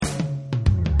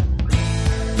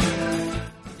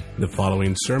The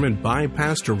following sermon by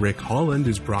Pastor Rick Holland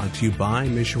is brought to you by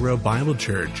Mission Road Bible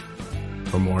Church.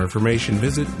 For more information,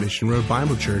 visit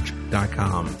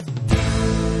missionroadbiblechurch.com.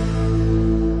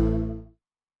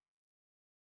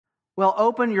 Well,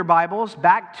 open your Bibles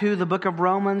back to the book of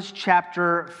Romans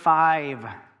chapter 5.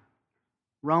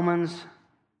 Romans,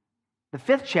 the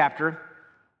 5th chapter.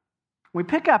 We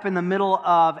pick up in the middle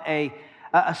of a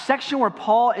section where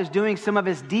Paul is doing some of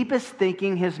his deepest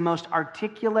thinking, his most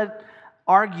articulate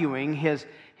arguing. His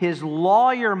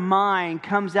lawyer mind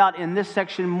comes out in this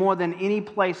section more than any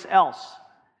place else.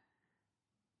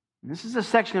 This is a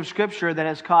section of Scripture that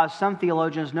has caused some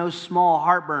theologians no small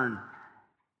heartburn.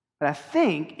 But I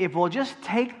think if we'll just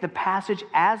take the passage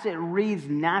as it reads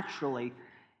naturally,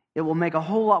 it will make a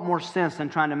whole lot more sense than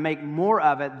trying to make more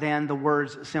of it than the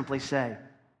words simply say.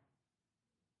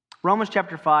 Romans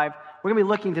chapter 5, we're going to be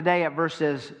looking today at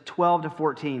verses 12 to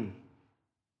 14.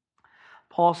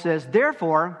 Paul says,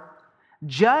 "Therefore,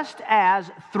 just as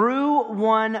through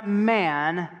one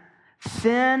man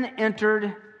sin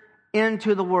entered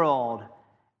into the world,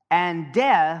 and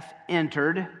death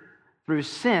entered through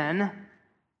sin,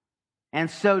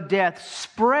 and so death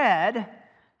spread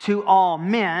to all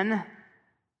men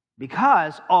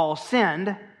because all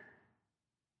sinned.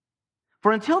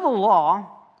 For until the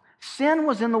law, sin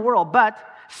was in the world, but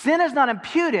sin is not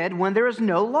imputed when there is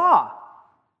no law.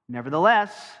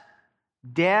 Nevertheless,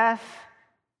 death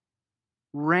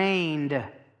reigned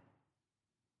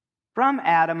from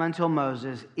Adam until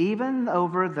Moses, even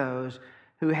over those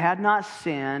who had not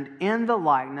sinned, in the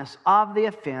likeness of the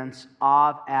offense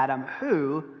of Adam,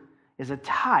 who is a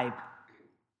type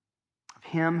of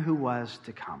him who was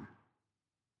to come."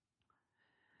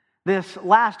 This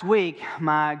last week,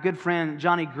 my good friend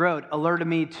Johnny Grote alerted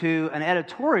me to an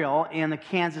editorial in the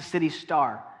Kansas City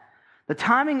Star. The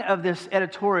timing of this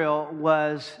editorial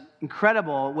was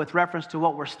incredible with reference to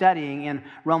what we're studying in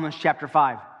Romans chapter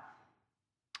 5.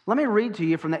 Let me read to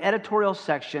you from the editorial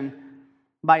section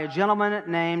by a gentleman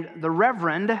named the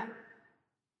Reverend,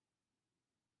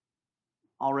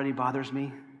 already bothers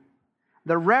me,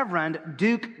 the Reverend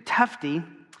Duke Tufty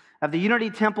of the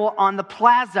Unity Temple on the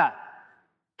Plaza,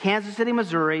 Kansas City,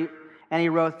 Missouri, and he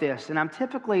wrote this. And I'm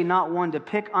typically not one to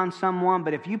pick on someone,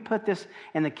 but if you put this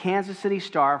in the Kansas City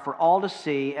Star for all to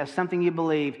see as something you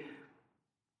believe,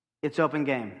 it's open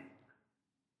game.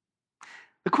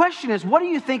 The question is, what do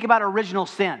you think about original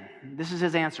sin? This is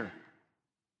his answer.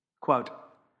 Quote,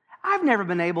 "I've never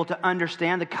been able to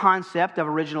understand the concept of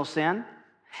original sin.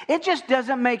 It just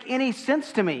doesn't make any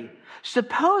sense to me.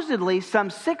 Supposedly,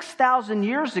 some 6,000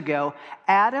 years ago,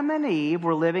 Adam and Eve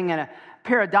were living in a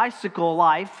paradisical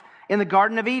life in the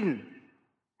Garden of Eden.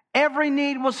 Every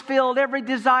need was filled, every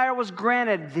desire was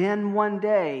granted. Then one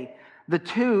day, the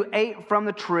two ate from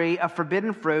the tree of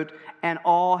forbidden fruit, and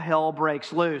all hell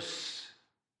breaks loose.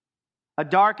 A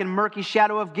dark and murky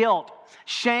shadow of guilt,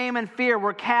 shame, and fear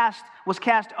was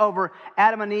cast over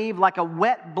Adam and Eve like a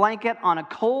wet blanket on a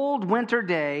cold winter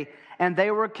day, and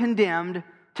they were condemned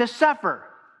to suffer.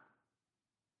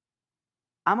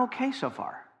 I'm okay so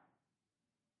far.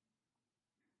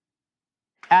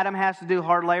 Adam has to do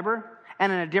hard labor,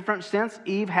 and in a different sense,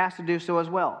 Eve has to do so as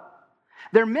well.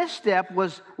 Their misstep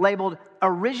was labeled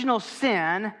original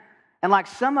sin, and like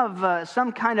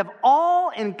some kind of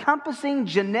all-encompassing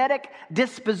genetic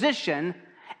disposition,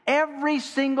 every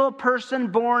single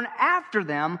person born after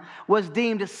them was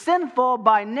deemed sinful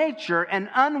by nature and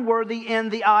unworthy in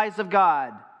the eyes of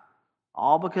God,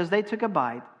 all because they took a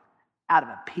bite out of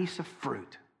a piece of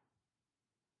fruit."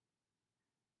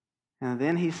 And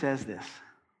then he says this: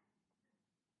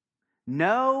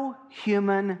 "No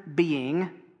human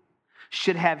being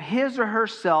should have his or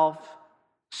herself,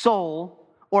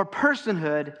 soul, or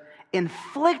personhood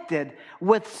inflicted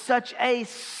with such a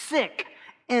sick,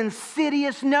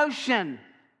 insidious notion.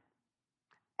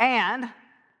 And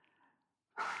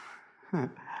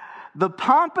the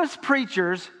pompous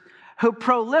preachers who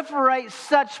proliferate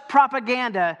such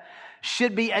propaganda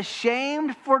should be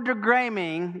ashamed for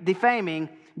defaming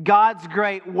God's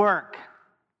great work."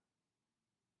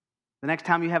 The next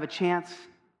time you have a chance,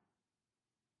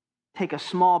 take a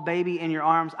small baby in your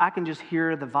arms. I can just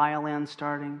hear the violin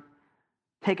starting.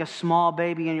 Take a small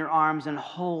baby in your arms and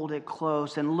hold it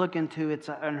close and look into his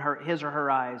or her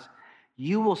eyes.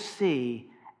 You will see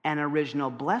an original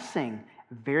blessing,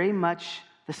 very much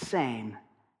the same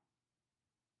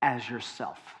as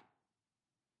yourself.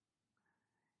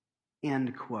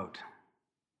 End quote.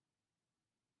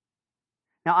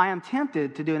 Now, I am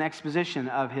tempted to do an exposition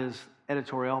of his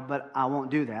editorial, but I won't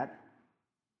do that.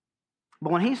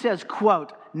 But when he says,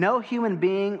 quote, "No human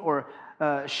being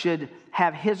should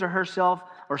have his or herself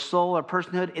or soul or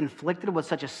personhood inflicted with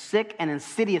such a sick and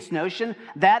insidious notion,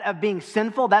 that of being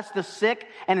sinful, that's the sick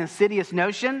and insidious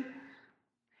notion.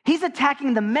 He's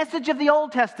attacking the message of the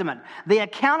Old Testament, the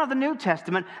account of the New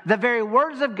Testament, the very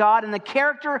words of God, and the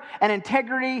character and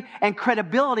integrity and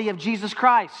credibility of Jesus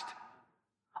Christ.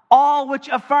 All which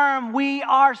affirm we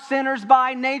are sinners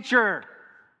by nature.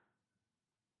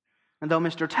 And though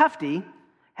Mr. Tufty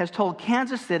has told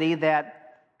Kansas City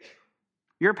that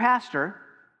your pastor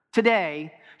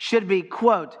today should be,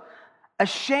 quote,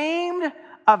 ashamed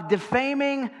of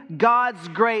defaming God's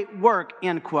great work,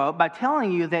 end quote, by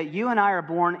telling you that you and I are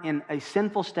born in a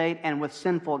sinful state and with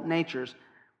sinful natures,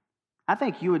 I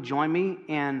think you would join me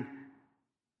in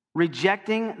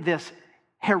rejecting this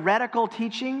heretical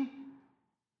teaching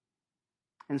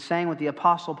and saying with the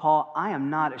Apostle Paul, I am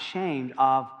not ashamed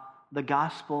of the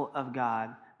gospel of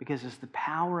God, because it's the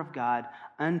power of God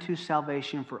unto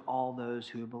salvation for all those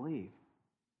who believe.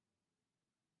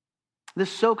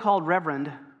 This so-called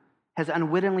reverend has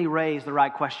unwittingly raised the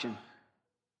right question.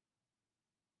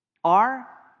 Are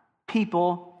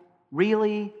people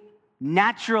really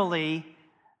naturally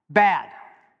bad?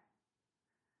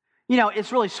 You know,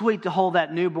 it's really sweet to hold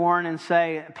that newborn and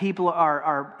say people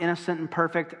are innocent and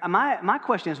perfect. My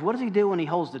question is, what does he do when he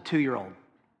holds the 2-year-old?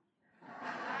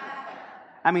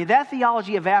 I mean, that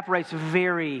theology evaporates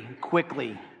very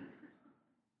quickly.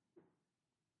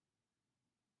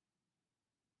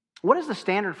 What is the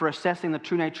standard for assessing the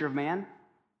true nature of man?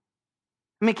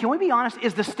 I mean, can we be honest?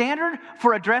 Is the standard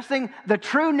for addressing the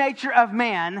true nature of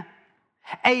man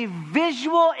a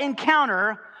visual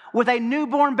encounter with a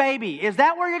newborn baby? Is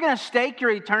that where you're going to stake your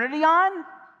eternity on?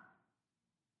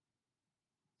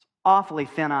 It's awfully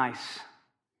thin ice.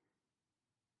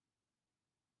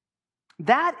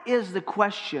 That is the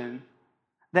question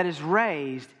that is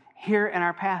raised here in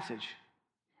our passage.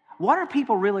 What are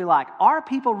people really like? Are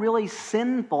people really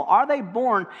sinful? Are they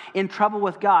born in trouble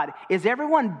with God? Is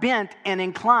everyone bent and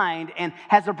inclined and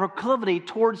has a proclivity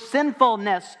towards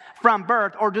sinfulness from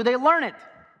birth, or do they learn it?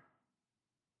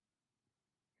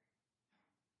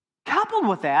 Coupled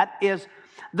with that is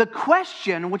the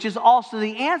question, which is also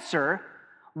the answer,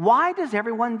 why does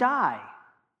everyone die?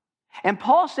 And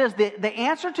Paul says that the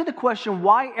answer to the question,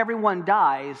 why everyone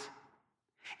dies,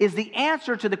 is the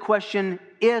answer to the question,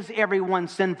 is everyone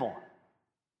sinful?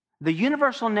 The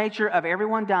universal nature of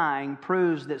everyone dying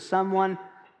proves that someone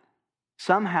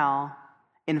somehow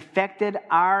infected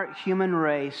our human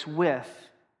race with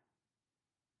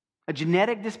a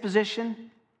genetic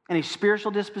disposition and a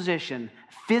spiritual disposition,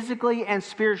 physically and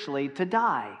spiritually, to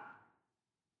die.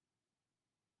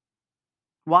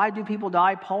 Why do people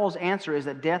die? Paul's answer is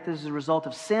that death is the result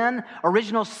of sin,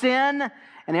 original sin,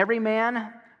 and every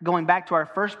man, going back to our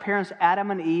first parents,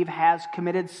 Adam and Eve, has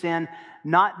committed sin,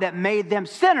 not that made them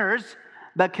sinners,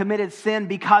 but committed sin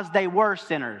because they were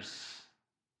sinners.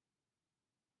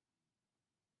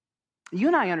 You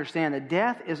and I understand that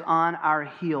death is on our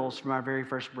heels from our very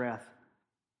first breath.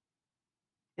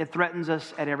 It threatens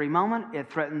us at every moment.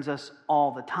 It threatens us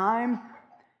all the time.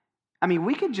 I mean,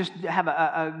 we could just have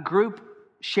a group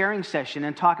sharing session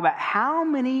and talk about how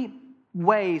many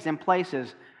ways and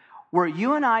places where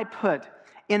you and I put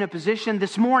in a position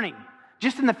this morning,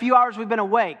 just in the few hours we've been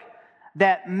awake,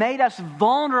 that made us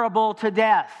vulnerable to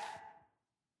death.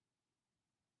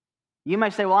 You may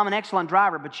say, well, I'm an excellent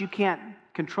driver, but you can't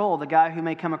control the guy who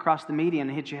may come across the median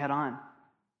and hit you head on.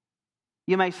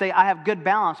 You may say, I have good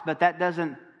balance, but that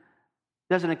doesn't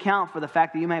account for the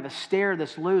fact that you may have a stair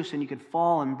that's loose and you could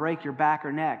fall and break your back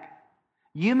or neck.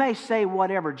 You may say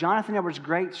whatever. Jonathan Edwards'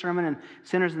 great sermon in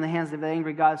Sinners in the Hands of the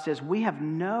Angry God says, we have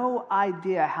no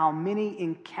idea how many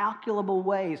incalculable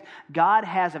ways God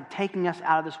has of taking us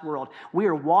out of this world. We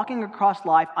are walking across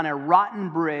life on a rotten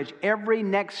bridge. Every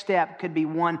next step could be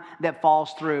one that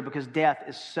falls through because death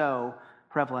is so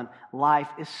prevalent. Life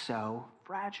is so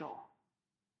fragile.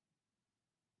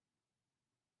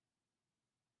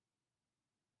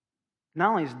 Not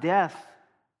only is death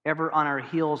ever on our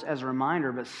heels as a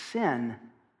reminder, but sin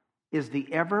is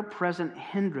the ever-present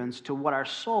hindrance to what our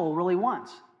soul really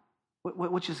wants,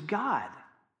 which is God.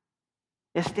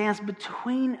 It stands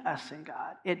between us and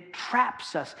God. It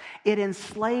traps us. It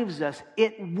enslaves us.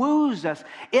 It woos us.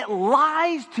 It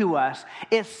lies to us.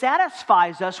 It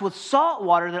satisfies us with salt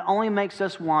water that only makes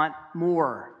us want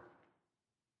more.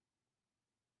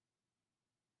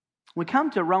 We come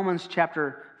to Romans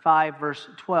chapter 5, verse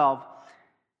 12.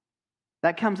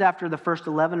 That comes after the first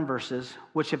 11 verses,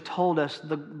 which have told us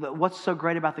what's so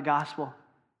great about the gospel.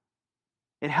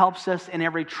 It helps us in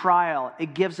every trial.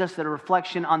 It gives us a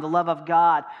reflection on the love of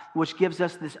God, which gives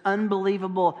us this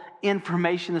unbelievable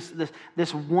information,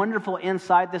 this wonderful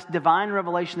insight, this divine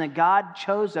revelation that God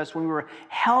chose us when we were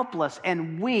helpless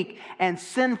and weak and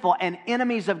sinful and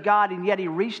enemies of God, and yet He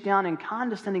reached down in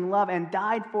condescending love and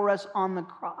died for us on the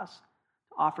cross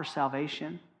to offer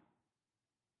salvation.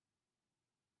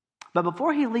 But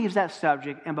before he leaves that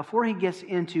subject and before he gets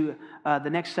into the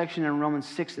next section in Romans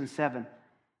 6 and 7,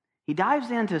 he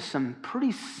dives into some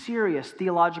pretty serious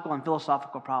theological and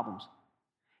philosophical problems.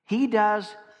 He does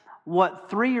what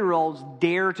 3-year-olds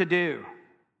dare to do.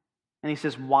 And he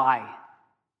says, why?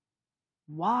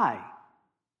 Why?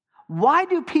 Why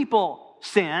do people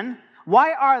sin?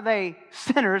 Why are they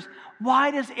sinners?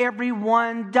 Why does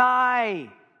everyone die?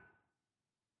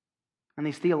 And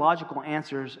these theological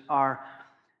answers are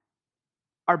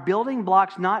building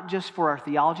blocks not just for our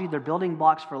theology, they're building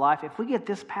blocks for life. If we get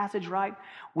this passage right,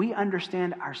 we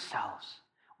understand ourselves.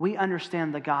 We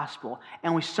understand the gospel.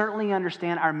 And we certainly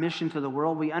understand our mission to the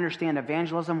world. We understand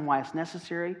evangelism, why it's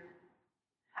necessary.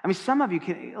 I mean, some of you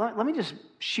can, let me just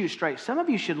shoot straight. Some of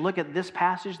you should look at this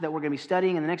passage that we're going to be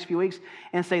studying in the next few weeks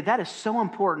and say, that is so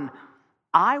important.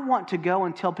 I want to go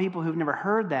and tell people who've never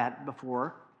heard that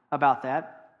before about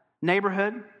that.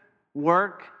 Neighborhood,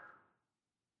 work,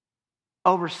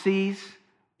 overseas,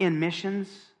 in missions.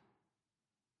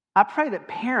 I pray that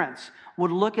parents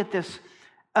would look at this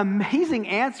amazing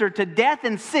answer to death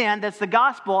and sin, that's the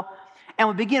gospel, and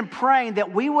would begin praying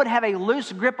that we would have a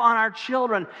loose grip on our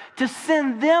children to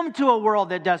send them to a world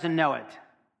that doesn't know it.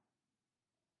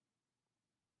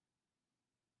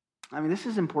 I mean, this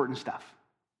is important stuff.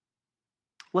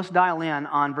 Let's dial in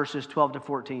on verses 12 to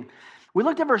 14. We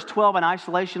looked at verse 12 in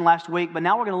isolation last week, but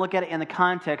now we're going to look at it in the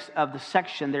context of the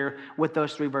section there with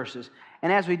those 3 verses.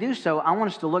 And as we do so, I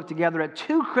want us to look together at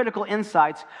 2 critical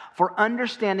insights for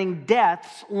understanding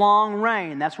death's long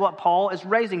reign. That's what Paul is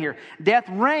raising here. Death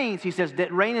reigns, he says.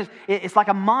 That reign it's like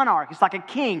a monarch. It's like a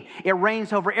king. It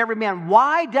reigns over every man.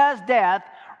 Why does death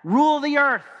rule the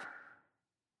earth?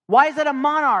 Why is it a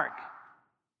monarch?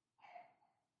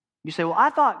 You say, well, I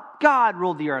thought God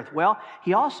ruled the earth. Well,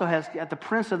 he also has the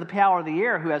prince of the power of the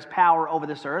air who has power over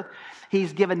this earth.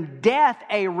 He's given death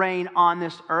a reign on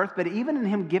this earth, but even in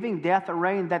him giving death a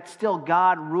reign, that's still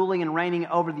God ruling and reigning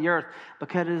over the earth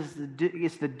because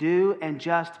it's the due and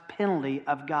just penalty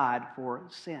of God for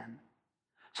sin.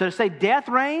 So to say death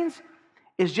reigns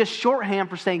is just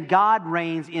shorthand for saying God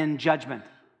reigns in judgment.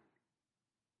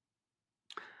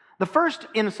 The first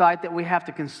insight that we have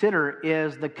to consider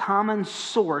is the common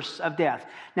source of death.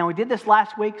 Now, we did this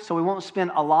last week, so we won't spend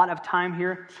a lot of time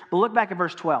here. But look back at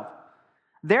verse 12.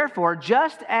 Therefore,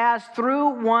 just as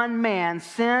through one man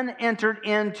sin entered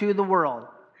into the world.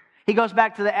 He goes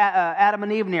back to the Adam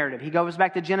and Eve narrative. He goes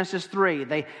back to Genesis 3.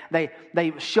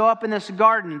 They show up in this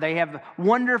garden. They have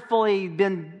wonderfully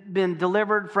been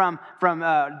delivered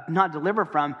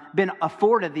been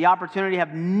afforded the opportunity to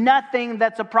have nothing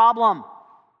that's a problem.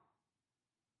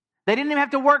 They didn't even have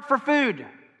to work for food.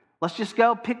 Let's just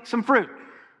go pick some fruit.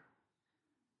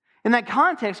 In that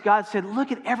context, God said,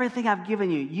 look at everything I've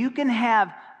given you. You can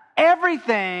have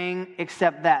everything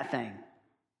except that thing.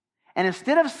 And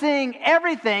instead of seeing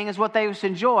everything as what they used to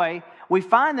enjoy, we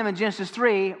find them in Genesis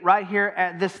 3 right here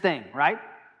at this thing, right?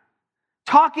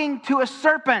 Talking to a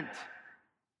serpent,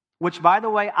 which, by the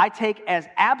way, I take as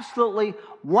absolutely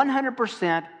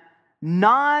 100%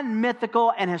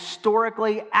 non-mythical and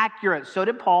historically accurate. So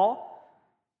did Paul.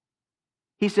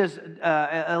 He says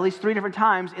at least 3 different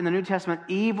times in the New Testament,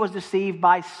 Eve was deceived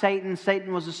by Satan.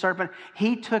 Satan was a serpent.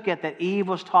 He took it that Eve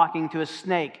was talking to a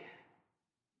snake.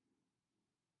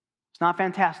 It's not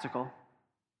fantastical.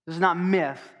 This is not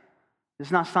myth. This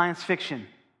is not science fiction.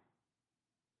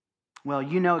 Well,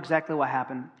 you know exactly what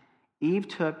happened.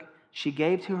 She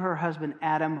gave to her husband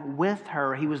Adam with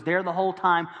her. He was there the whole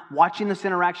time, watching this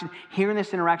interaction, hearing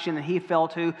this interaction, and he fell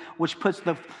to, which puts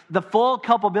the full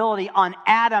culpability on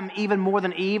Adam even more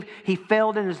than Eve. He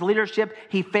failed in his leadership.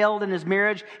 He failed in his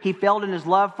marriage. He failed in his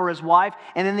love for his wife.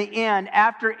 And in the end,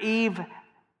 after Eve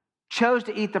chose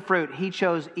to eat the fruit, he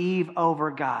chose Eve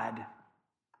over God.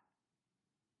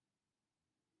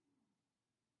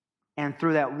 And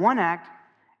through that one act,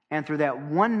 and through that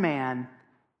one man,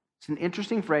 it's an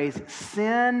interesting phrase,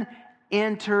 sin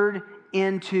entered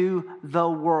into the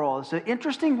world. It's an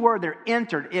interesting word there,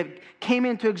 entered. It came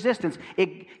into existence.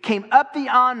 It came up the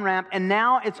on-ramp, and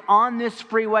now it's on this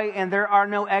freeway, and there are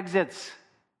no exits.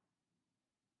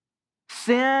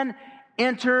 Sin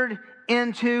entered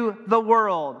into the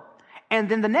world. And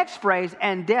then the next phrase,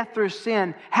 and death through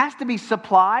sin, has to be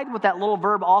supplied with that little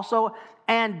verb also,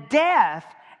 and death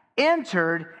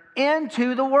entered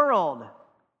into the world.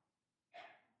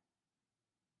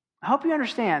 I hope you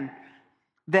understand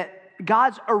that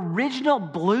God's original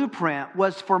blueprint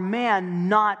was for man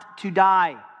not to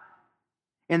die.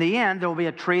 In the end, there will be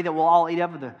a tree that we'll all eat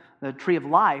of, the tree of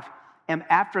life. And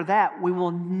after that, we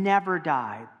will never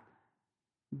die.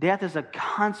 Death is a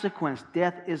consequence.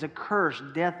 Death is a curse.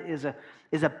 Death is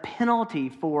a penalty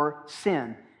for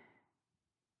sin.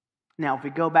 Now, if we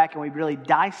go back and we really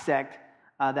dissect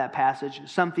that passage,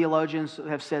 some theologians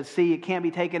have said, see, it can't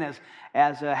be taken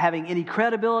as having any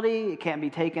credibility. It can't be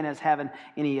taken as having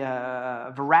any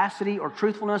veracity or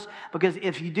truthfulness. Because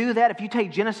if you do that, if you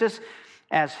take Genesis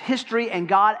as history and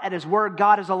God at His word,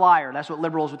 God is a liar. That's what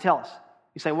liberals would tell us.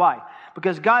 You say, why?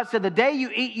 Because God said, the day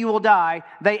you eat, you will die.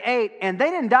 They ate, and they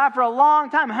didn't die for a long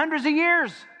time, hundreds of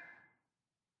years.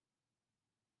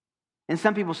 And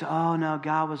some people say, oh no,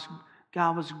 God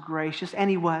was gracious, and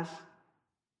He was.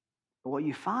 But what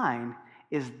you find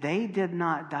is they did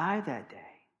not die that day.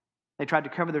 They tried to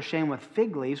cover their shame with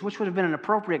fig leaves, which would have been an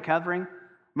appropriate covering.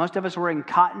 Most of us are wearing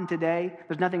cotton today.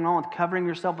 There's nothing wrong with covering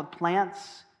yourself with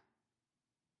plants.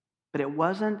 But it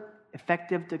wasn't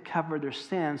effective to cover their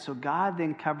sin, so God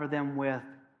then covered them with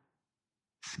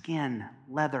skin,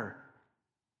 leather.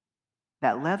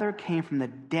 That leather came from the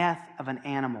death of an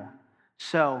animal.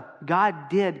 So God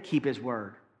did keep His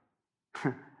word.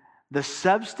 The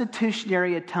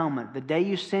substitutionary atonement, the day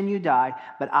you sin, you die,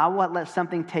 but I won't let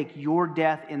something take your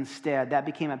death instead. That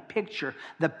became a picture,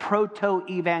 the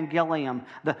proto-evangelium,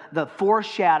 the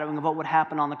foreshadowing of what would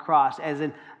happen on the cross, as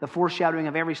in the foreshadowing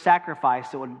of every sacrifice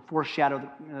that would foreshadow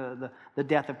the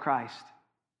death of Christ.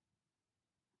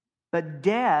 But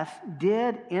death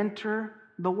did enter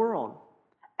the world.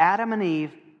 Adam and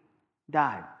Eve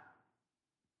died.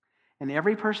 And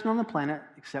every person on the planet,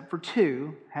 except for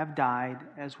two, have died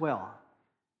as well.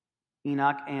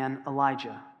 Enoch and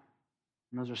Elijah.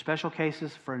 And those are special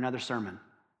cases for another sermon.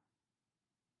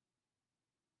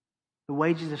 The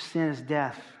wages of sin is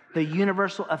death. The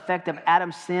universal effect of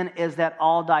Adam's sin is that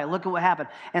all die. Look at what happened.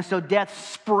 And so death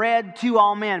spread to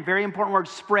all men. Very important word,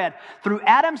 spread. Through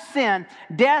Adam's sin,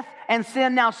 death and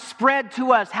sin now spread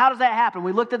to us. How does that happen?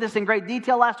 We looked at this in great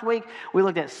detail last week. We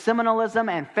looked at seminalism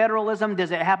and federalism.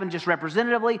 Does it happen just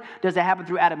representatively? Does it happen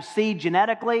through Adam's seed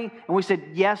genetically? And we said,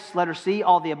 yes, letter C,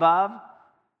 all the above.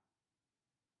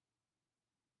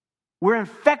 We're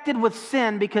infected with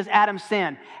sin because Adam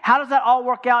sinned. How does that all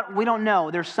work out? We don't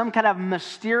know. There's some kind of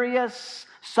mysterious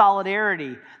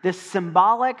solidarity, this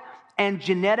symbolic and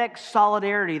genetic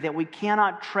solidarity that we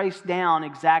cannot trace down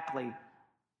exactly.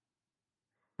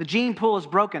 The gene pool is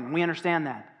broken. We understand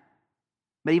that.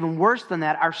 But even worse than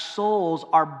that, our souls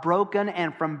are broken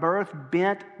and from birth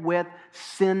bent with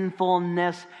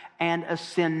sinfulness and a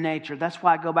sin nature. That's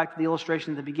why I go back to the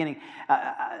illustration at the beginning.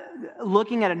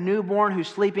 Looking at a newborn who's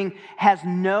sleeping has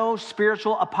no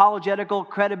spiritual, apologetical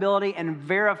credibility and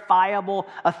verifiable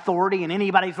authority in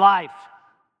anybody's life.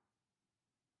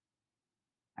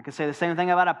 I could say the same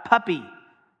thing about a puppy.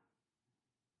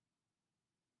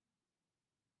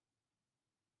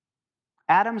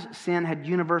 Adam's sin had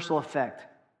universal effect.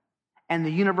 And the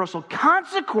universal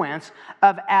consequence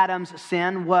of Adam's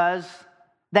sin was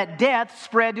that death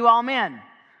spread to all men.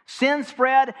 Sin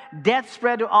spread, death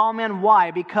spread to all men.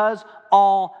 Why? Because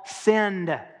all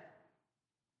sinned.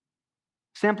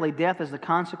 Simply, death is the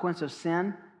consequence of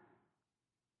sin.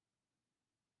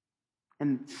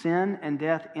 And sin and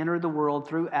death entered the world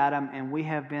through Adam, and we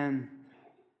have been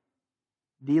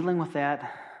dealing with that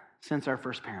since our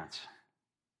first parents.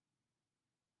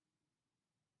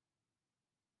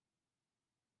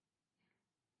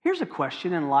 Here's a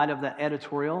question in light of the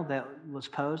editorial that was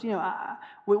posed. You know,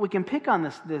 we can pick on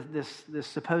this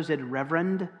supposed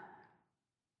reverend.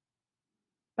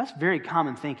 That's very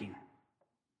common thinking.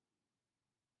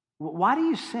 Why do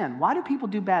you sin? Why do people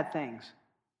do bad things?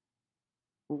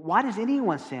 Why does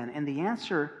anyone sin? And the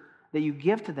answer that you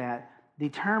give to that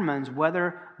determines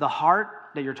whether the heart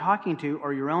that you're talking to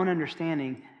or your own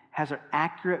understanding has an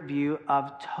accurate view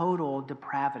of total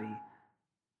depravity.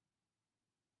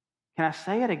 Can I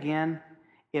say it again?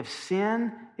 If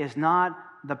sin is not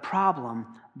the problem,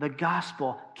 the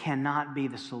gospel cannot be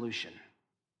the solution.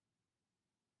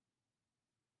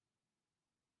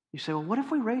 You say, well, what if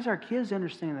we raise our kids to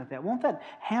understand that? Won't that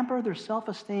hamper their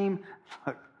self-esteem?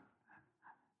 Look,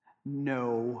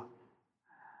 no.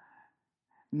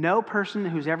 No person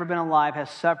who's ever been alive has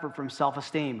suffered from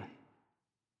self-esteem.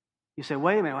 You say,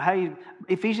 wait a minute,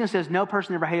 Ephesians says no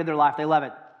person ever hated their life, they love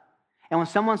it. And when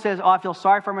someone says, oh, I feel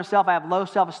sorry for myself, I have low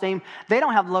self-esteem, they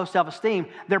don't have low self-esteem.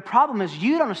 Their problem is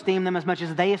you don't esteem them as much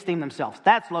as they esteem themselves.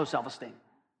 That's low self-esteem.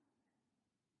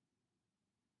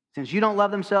 Since you don't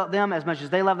love them as much as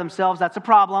they love themselves, that's a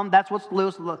problem. That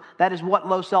is what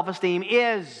low self-esteem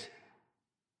is.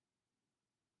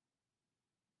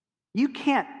 You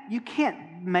can't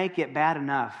make it bad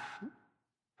enough,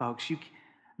 folks.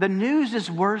 The news is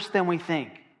worse than we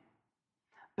think.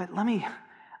 But let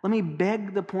me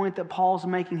beg the point that Paul's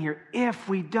making here. If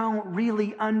we don't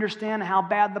really understand how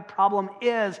bad the problem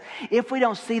is, if we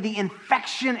don't see the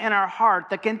infection in our heart,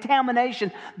 the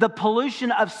contamination, the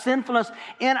pollution of sinfulness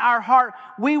in our heart,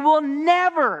 we will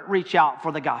never reach out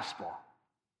for the gospel.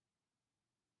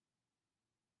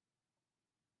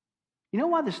 You know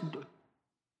why this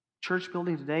church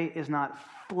building today is not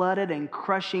flooded and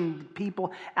crushing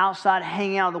people outside,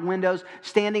 hanging out of the windows,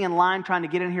 standing in line trying to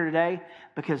get in here today?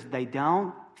 Because they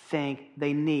don't think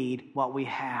they need what we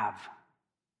have.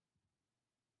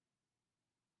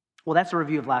 Well, that's a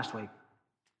review of last week.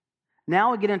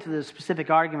 Now we get into the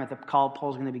specific argument that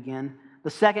Paul's going to begin.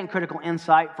 The second critical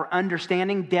insight for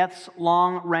understanding death's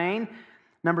long reign.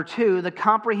 Number 2, the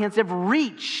comprehensive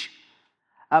reach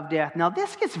of death. Now,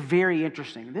 this gets very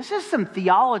interesting. This is some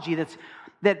theology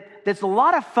that's a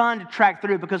lot of fun to track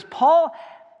through, because Paul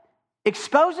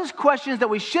exposes questions that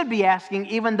we should be asking,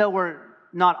 even though we're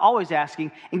not always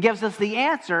asking, and gives us the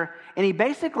answer. And he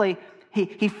basically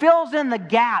he fills in the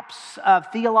gaps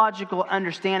of theological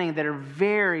understanding that are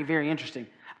very, very interesting.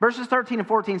 Verses 13 and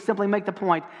 14 simply make the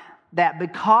point that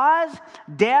because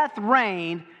death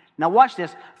reigned, now watch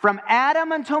this, from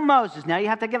Adam until Moses. Now you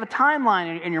have to give a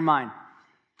timeline in your mind.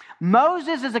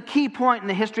 Moses is a key point in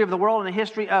the history of the world, in the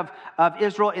history of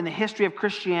Israel, in the history of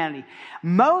Christianity.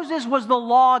 Moses was the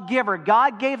lawgiver.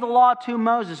 God gave the law to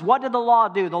Moses. What did the law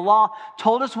do? The law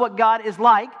told us what God is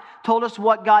like, told us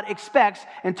what God expects,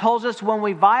 and told us when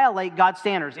we violate God's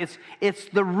standards. It's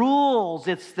the rules,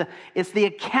 it's the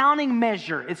accounting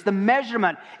measure, it's the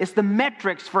measurement, it's the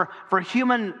metrics for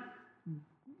human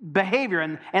behavior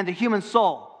and the human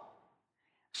soul.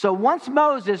 So once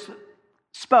Moses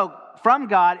spoke from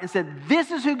God and said, this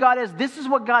is who God is, this is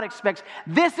what God expects,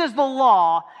 this is the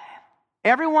law,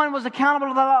 everyone was accountable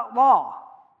to the law.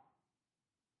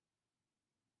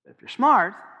 If you're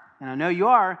smart, and I know you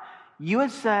are, you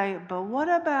would say, but what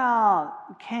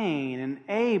about Cain and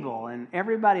Abel and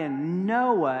everybody in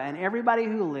Noah and everybody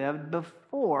who lived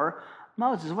before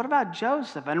Moses? What about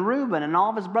Joseph and Reuben and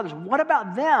all of his brothers? What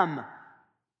about them?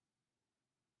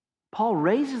 Paul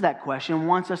raises that question and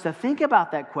wants us to think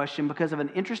about that question because of an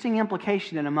interesting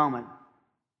implication in a moment.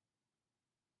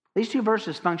 These two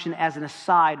verses function as an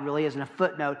aside, really, as a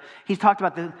footnote. He's talked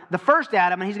about the first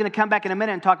Adam, and he's going to come back in a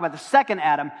minute and talk about the second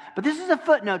Adam. But this is a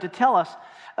footnote to tell us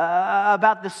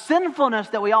about the sinfulness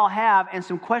that we all have and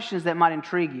some questions that might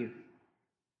intrigue you.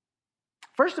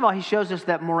 First of all, he shows us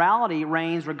that morality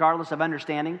reigns regardless of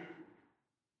understanding.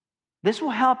 This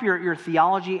will help your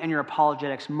theology and your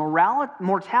apologetics.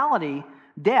 Mortality,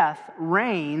 death,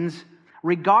 reigns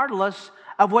regardless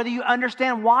of whether you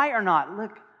understand why or not.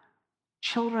 Look,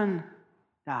 children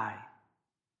die.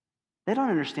 They don't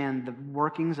understand the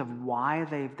workings of why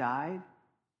they've died.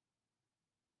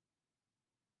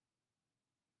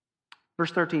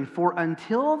 Verse 13, for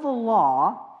until the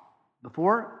law,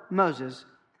 before Moses,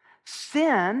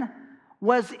 sin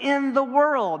was in the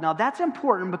world. Now that's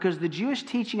important because the Jewish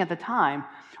teaching at the time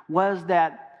was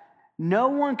that no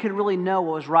one could really know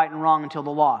what was right and wrong until the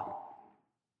law.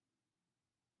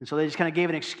 And so they just kind of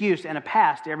gave an excuse and a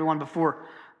pass to everyone before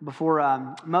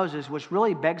Moses, which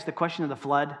really begs the question of the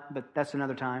flood, but that's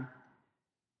another time.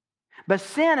 But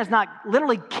sin is not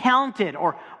literally counted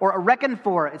or reckoned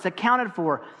for. It's accounted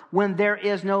for when there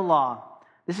is no law.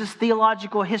 This is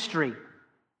theological history.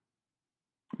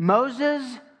 Moses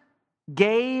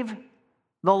gave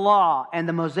the law, and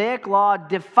the Mosaic law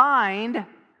defined,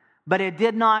 but it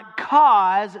did not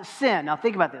cause sin. Now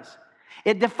think about this.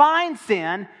 It defined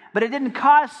sin, but it didn't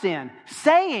cause sin.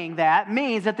 Saying that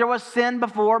means that there was sin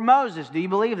before Moses. Do you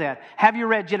believe that? Have you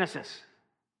read Genesis?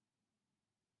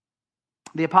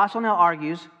 The apostle now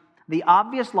argues the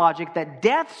obvious logic that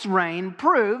death's reign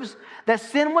proves that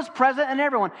sin was present in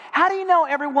everyone. How do you know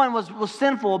everyone was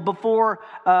sinful before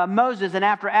Moses and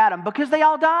after Adam? Because they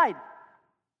all died.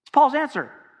 It's Paul's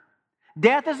answer.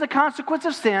 Death is the consequence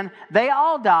of sin. They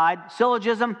all died.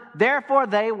 Syllogism, therefore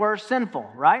they were sinful,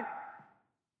 right?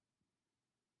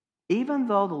 Even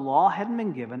though the law hadn't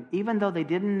been given, even though they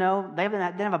didn't know, they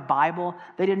didn't have a Bible,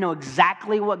 they didn't know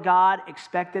exactly what God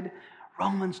expected,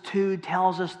 Romans 2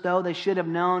 tells us, though, they should have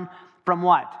known from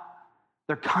what?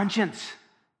 Their conscience.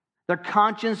 Their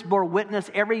conscience bore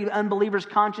witness. Every unbeliever's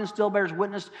conscience still bears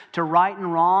witness to right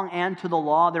and wrong and to the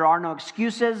law. There are no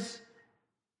excuses.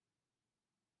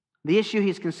 The issue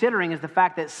he's considering is the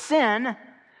fact that sin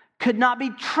could not be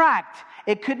tracked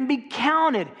It couldn't be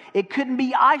counted. It couldn't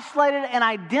be isolated and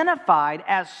identified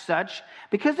as such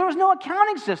because there was no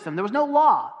accounting system. There was no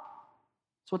law.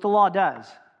 That's what the law does.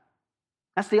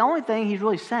 That's the only thing he's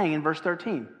really saying in verse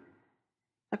 13.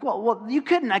 Like, well, you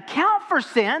couldn't account for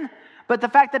sin, but the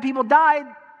fact that people died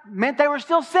meant they were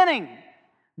still sinning.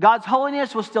 God's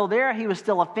holiness was still there. He was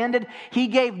still offended. He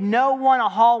gave no one a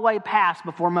hallway pass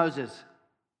before Moses.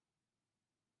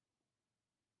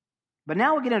 But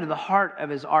now we'll get into the heart of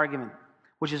his argument,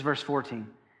 which is verse 14.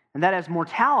 And that is,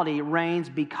 mortality reigns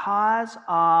because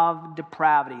of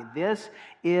depravity. This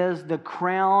is the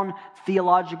crown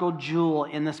theological jewel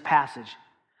in this passage.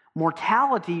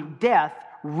 Mortality, death,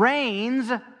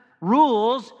 reigns,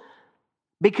 rules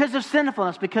because of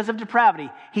sinfulness, because of depravity.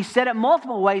 He said it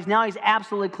multiple ways. Now he's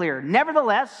absolutely clear.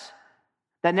 Nevertheless,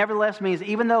 that nevertheless means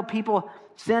even though people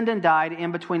sinned and died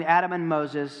in between Adam and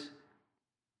Moses,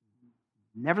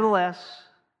 nevertheless,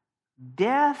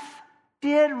 death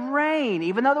did reign.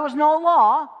 Even though there was no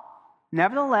law,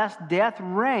 nevertheless, death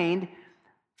reigned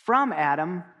from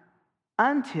Adam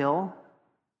until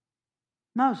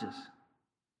Moses.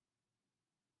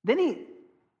 Then he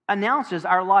announces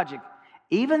our logic.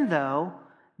 Even though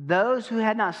those who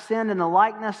had not sinned in the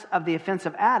likeness of the offense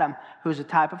of Adam, who is a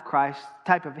type of Christ,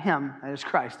 type of him, that is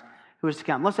Christ, who is to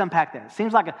come. Let's unpack that. It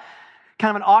seems like a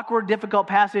kind of an awkward, difficult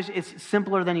passage. It's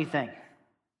simpler than you think.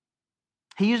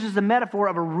 He uses the metaphor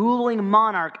of a ruling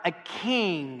monarch, a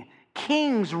king.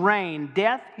 Kings reign.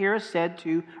 Death here is said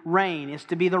to reign. It's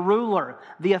to be the ruler,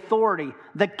 the authority,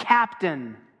 the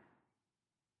captain.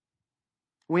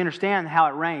 We understand how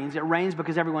it reigns. It reigns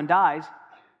because everyone dies,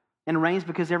 and it reigns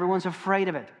because everyone's afraid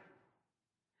of it.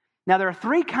 Now, there are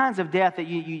three kinds of death that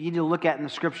you need to look at in the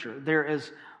Scripture. There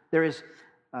is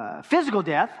physical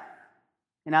death,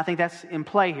 and I think that's in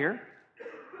play here.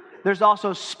 There's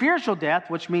also spiritual death,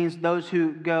 which means those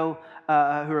who go who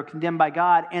are condemned by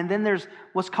God, and then there's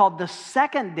what's called the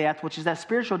second death, which is that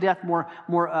spiritual death more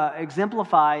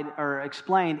exemplified or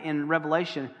explained in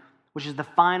Revelation, which is the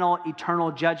final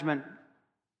eternal judgment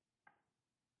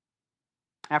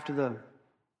after the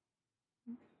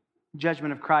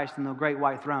judgment of Christ and the great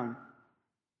white throne.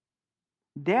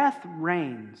 Death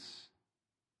reigns.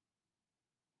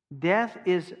 Death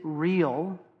is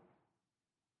real.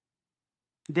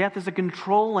 Death is a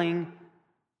controlling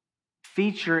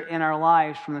feature in our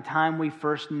lives from the time we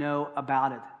first know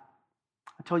about it.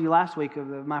 I told you last week of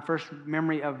my first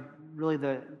memory of really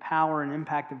the power and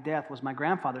impact of death was my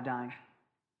grandfather dying.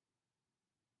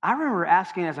 I remember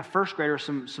asking as a first grader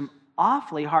some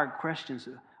awfully hard questions.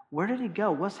 Where did he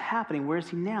go? What's happening? Where is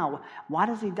he now? Why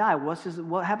does he die?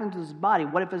 What happened to his body?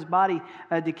 What if his body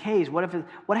decays? What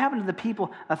happened to the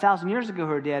people 1,000 years ago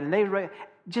who are dead? And they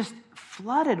just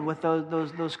flooded with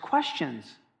those questions.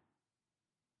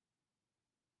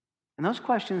 And those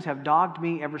questions have dogged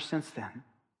me ever since then.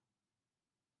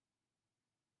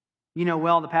 You know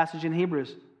well the passage in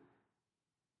Hebrews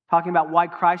talking about why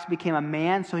Christ became a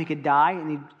man so he could die,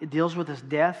 and he deals with his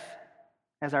death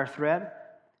as our thread.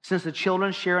 Since the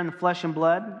children share in the flesh and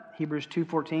blood, Hebrews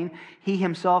 2:14, he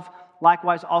himself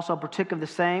likewise also partook of the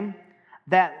same,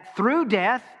 that through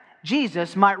death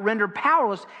Jesus might render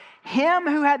powerless him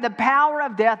who had the power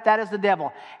of death, that is the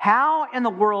devil. How in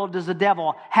the world does the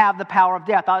devil have the power of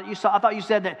death? I thought you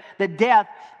said that death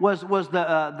was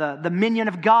the minion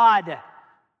of God.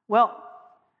 Well,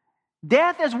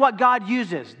 death is what God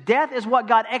uses. Death is what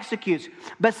God executes.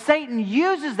 But Satan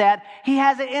uses that. He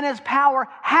has it in his power.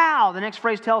 How? The next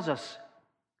phrase tells us.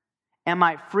 And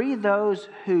might free those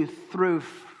who through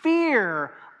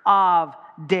fear of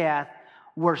death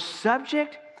were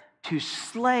subject to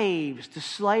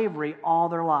slavery all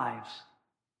their lives.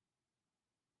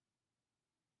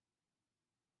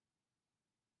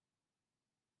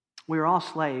 We are all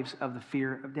slaves of the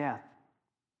fear of death.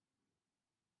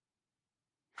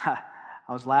 I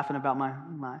was laughing about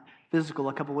my physical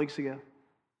a couple weeks ago.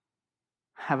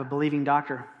 I have a believing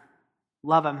doctor.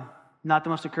 Love him. Not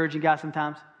the most encouraging guy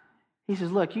sometimes. He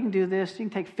says, look, you can do this. You can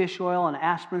take fish oil and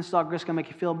aspirin. It's all going to make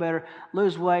you feel better.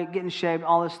 Lose weight, get in shape,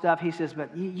 all this stuff. He says,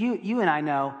 but you and I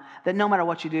know that no matter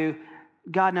what you do,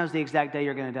 God knows the exact day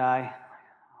you're going to die.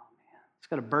 Oh, man. Let's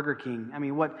go to Burger King. I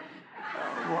mean, what?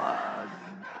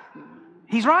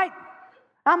 He's right.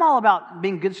 I'm all about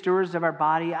being good stewards of our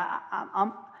body.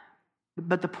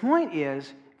 But the point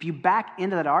is, if you back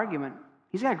into that argument,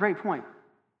 he's got a great point.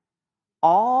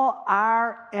 All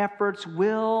our efforts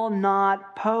will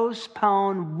not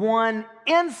postpone 1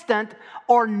 instant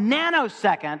or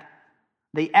nanosecond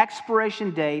the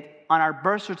expiration date on our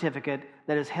birth certificate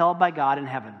that is held by God in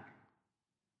heaven.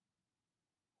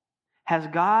 Has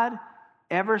God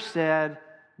ever said,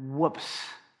 whoops?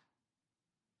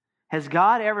 Has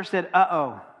God ever said,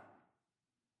 uh-oh?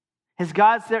 Has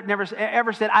God never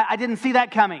ever said, I didn't see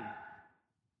that coming?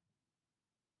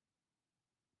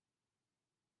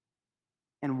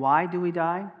 And why do we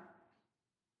die?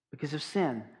 Because of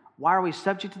sin. Why are we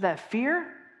subject to that fear?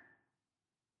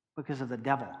 Because of the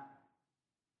devil.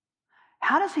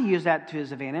 How does he use that to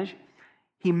his advantage?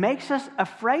 He makes us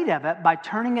afraid of it by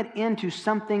turning it into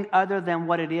something other than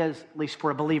what it is, at least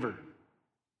for a believer.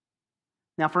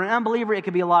 Now, for an unbeliever, it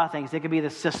could be a lot of things. It could be the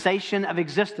cessation of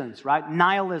existence, right?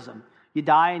 Nihilism. You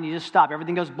die and you just stop.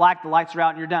 Everything goes black, the lights are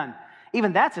out, and you're done.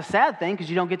 Even that's a sad thing because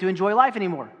you don't get to enjoy life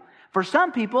anymore. For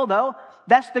some people, though,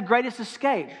 that's the greatest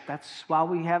escape. That's why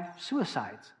we have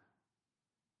suicides.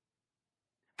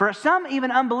 For some,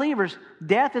 even unbelievers,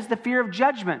 death is the fear of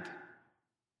judgment.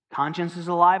 Conscience is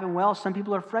alive and well. Some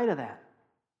people are afraid of that.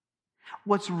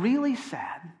 What's really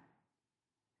sad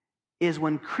is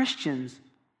when Christians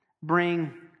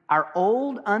bring our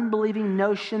old unbelieving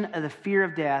notion of the fear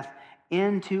of death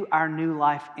into our new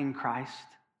life in Christ.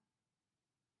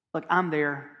 Look, I'm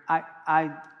there.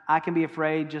 I can be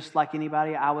afraid just like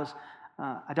anybody. I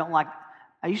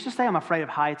used to say I'm afraid of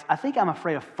heights. I think I'm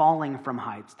afraid of falling from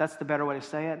heights. That's the better way to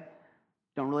say it.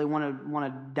 Don't really want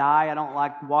to die. I don't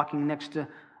like walking next to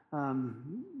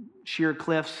sheer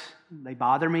cliffs. They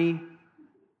bother me.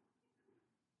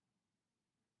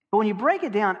 But when you break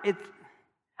it down,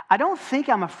 I don't think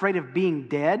I'm afraid of being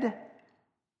dead,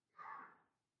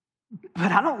 but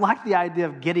I don't like the idea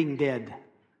of getting dead.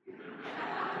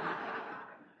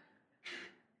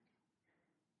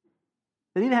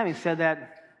 But even having said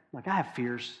that, like, I have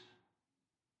fears,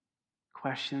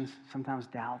 questions, sometimes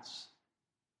doubts.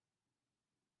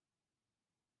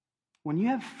 When you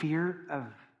have fear of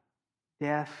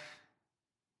death,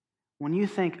 when you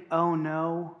think, oh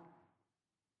no,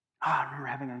 I remember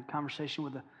having a conversation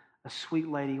with a sweet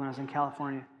lady when I was in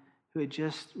California who had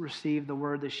just received the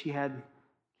word that she had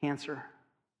cancer.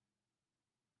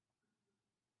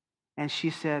 And she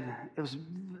said,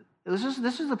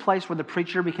 this is the place where the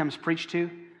preacher becomes preached to.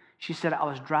 She said, I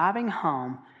was driving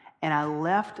home and I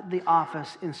left the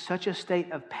office in such a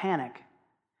state of panic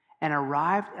and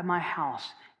arrived at my house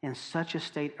in such a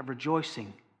state of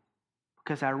rejoicing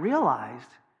because I realized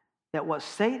that what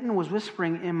Satan was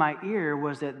whispering in my ear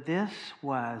was that this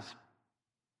was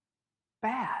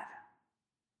bad.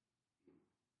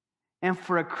 And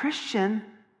for a Christian,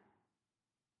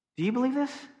 do you believe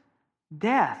this?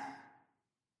 Death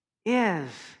is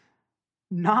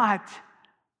not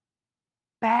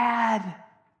bad.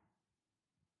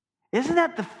 Isn't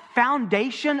that the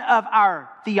foundation of our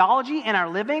theology and our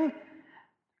living?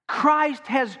 Christ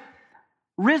has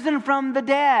risen from the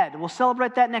dead. We'll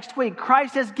celebrate that next week.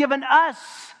 Christ has given us,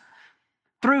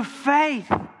 through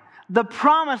faith, the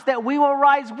promise that we will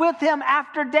rise with him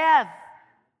after death.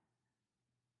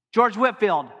 George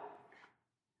Whitefield.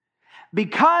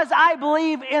 Because I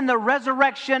believe in the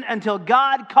resurrection until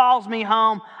God calls me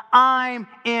home, I'm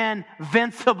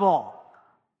invincible.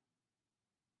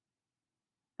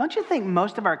 Don't you think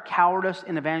most of our cowardice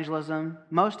in evangelism,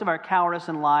 most of our cowardice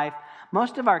in life,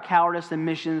 most of our cowardice in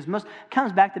missions,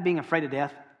 comes back to being afraid of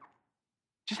death?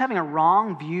 Just having a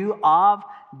wrong view of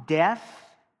death.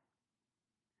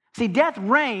 See, death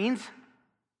reigns,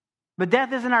 but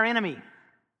death isn't our enemy.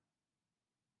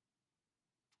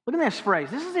 Look at this phrase.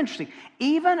 This is interesting.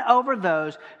 Even over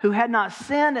those who had not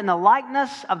sinned in the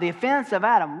likeness of the offense of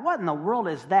Adam. What in the world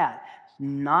is that? It's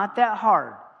not that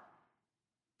hard.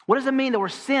 What does it mean that we're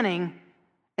sinning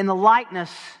in the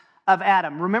likeness of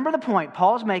Adam? Remember the point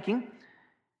Paul's making.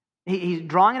 He's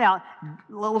drawing it out.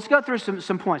 Let's go through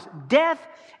some points. Death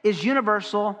is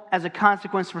universal as a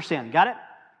consequence for sin. Got it?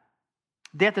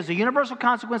 Death is a universal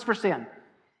consequence for sin.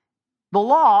 The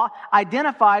law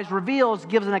identifies, reveals,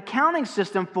 gives an accounting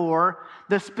system for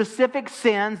the specific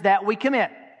sins that we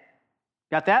commit.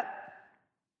 Got that?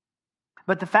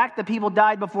 But the fact that people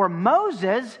died before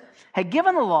Moses had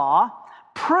given the law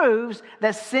proves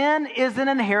that sin is an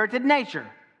inherited nature.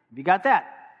 Have you got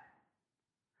that?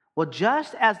 Well,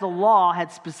 just as the law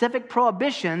had specific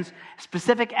prohibitions,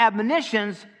 specific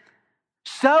admonitions,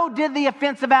 so did the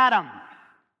offense of Adam.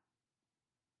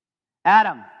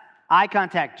 Adam, eye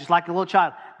contact, just like a little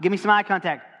child. Give me some eye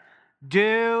contact.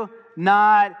 Do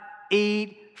not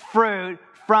eat fruit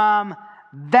from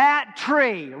that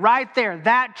tree, right there,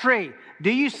 that tree.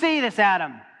 Do you see this,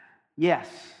 Adam? Yes.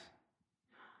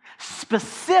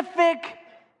 Specific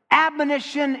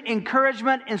admonition,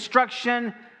 encouragement,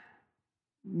 instruction,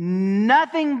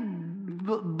 nothing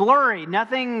blurry,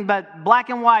 nothing but black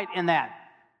and white in that.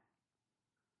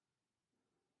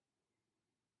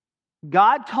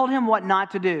 God told him what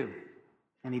not to do,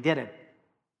 and he did it.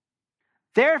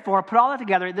 Therefore, put all that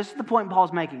together, this is the point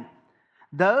Paul's making.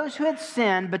 Those who had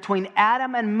sinned between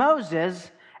Adam and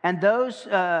Moses, and those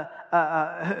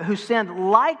who sinned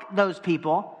like those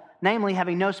people, namely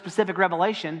having no specific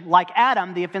revelation, like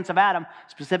Adam, the offense of Adam,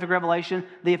 specific revelation,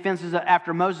 the offenses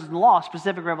after Moses and the law,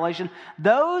 specific revelation.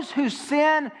 Those who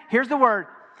sin, here's the word,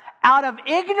 out of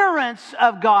ignorance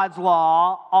of God's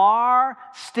law are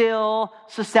still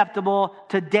susceptible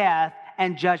to death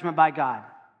and judgment by God.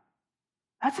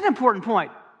 That's an important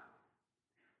point.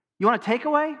 You want a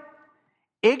takeaway?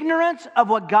 Ignorance of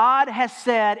what God has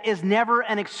said is never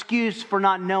an excuse for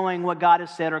not knowing what God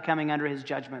has said or coming under His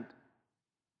judgment.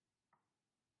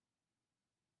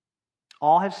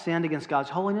 All have sinned against God's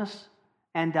holiness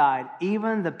and died.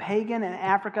 Even the pagan in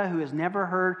Africa who has never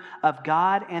heard of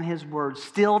God and His word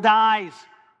still dies.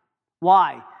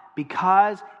 Why?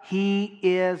 Because he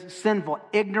is sinful.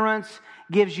 Ignorance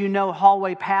gives you no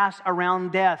hallway pass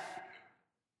around death.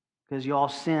 Because you all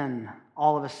sin.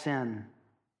 All of us sin.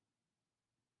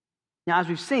 Now, as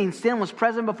we've seen, sin was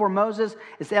present before Moses.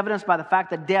 It's evidenced by the fact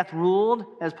that death ruled,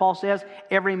 as Paul says,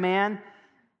 every man.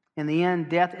 In the end,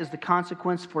 death is the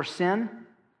consequence for sin.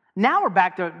 Now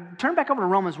turn back over to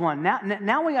Romans 1.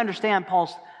 Now we understand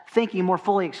Paul's thinking more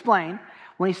fully explained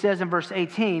when he says in verse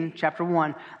 18, chapter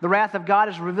 1, the wrath of God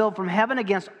is revealed from heaven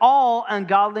against all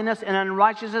ungodliness and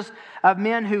unrighteousness of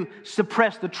men who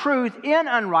suppress the truth in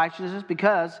unrighteousness,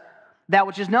 because that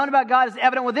which is known about God is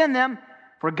evident within them,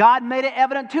 for God made it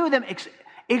evident to them.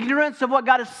 Ignorance of what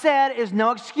God has said is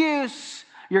no excuse.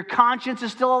 Your conscience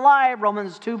is still alive,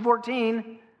 Romans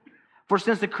 2:14. For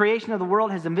since the creation of the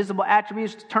world, His invisible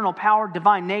attributes, eternal power,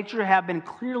 divine nature have been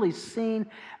clearly seen,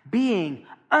 being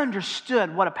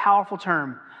understood. What a powerful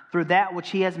term. Through that which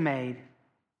He has made.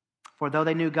 For though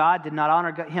they knew God, did not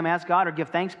honor Him as God or give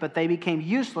thanks, but they became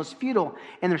useless, futile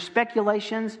in their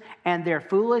speculations, and their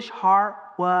foolish heart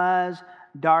was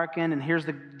darkened. And here's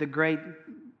the great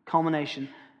culmination.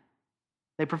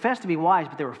 They professed to be wise,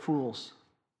 but they were fools,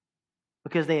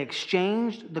 because they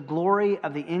exchanged the glory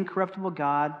of the incorruptible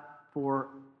God for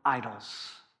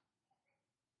idols.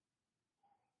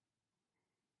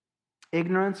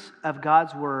 Ignorance of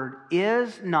God's word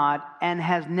is not and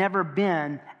has never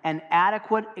been an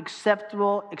adequate,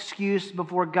 acceptable excuse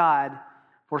before God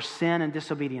for sin and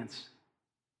disobedience.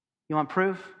 You want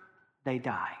proof? They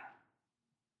die.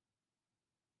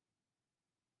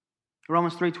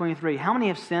 Romans 3:23. How many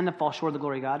have sinned and fall short of the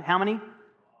glory of God? How many?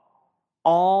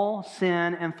 All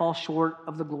sin and fall short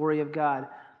of the glory of God.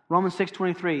 Romans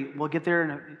 6:23. We'll get there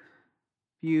in a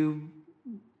few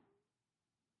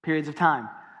periods of time.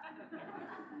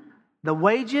 The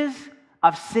wages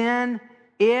of sin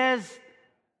is...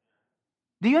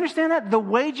 Do you understand that? The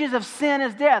wages of sin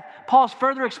is death. Paul's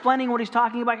further explaining what he's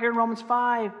talking about here in Romans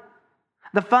 5.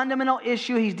 The fundamental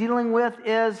issue he's dealing with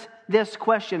is this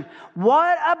question.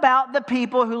 What about the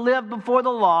people who live before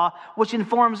the law, which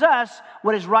informs us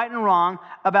what is right and wrong?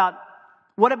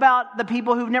 What about the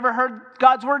people who've never heard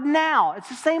God's word now? It's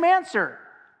the same answer.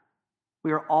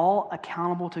 We are all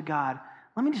accountable to God.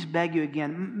 Let me just beg you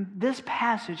again. This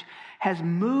passage has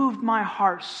moved my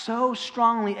heart so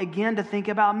strongly again to think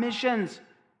about missions.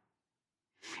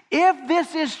 If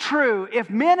this is true, if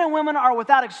men and women are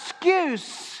without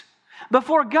excuse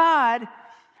before God,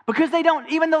 because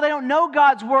even though they don't know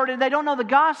God's word and they don't know the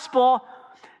gospel,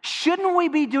 shouldn't we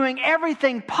be doing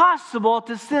everything possible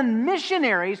to send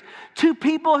missionaries to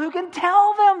people who can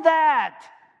tell them that?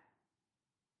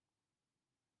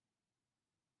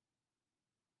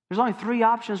 There's only 3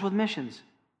 options with missions.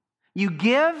 You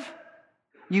give,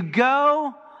 you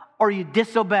go, or you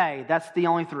disobey. That's the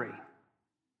only 3. I'm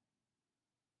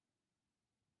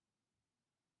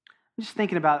just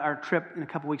thinking about our trip in a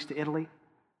couple weeks to Italy.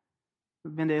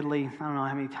 We've been to Italy, I don't know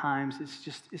how many times. It's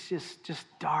just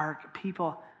dark.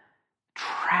 People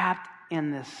trapped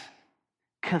in this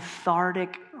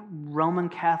cathartic Roman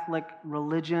Catholic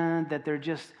religion that they're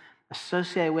just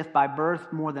associated with by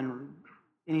birth more than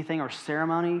anything, or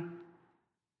ceremony.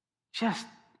 Just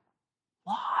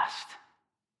lost.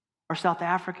 Or South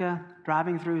Africa,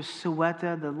 driving through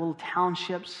Soweto, the little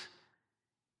townships,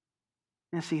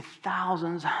 and see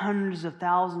thousands, hundreds of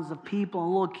thousands of people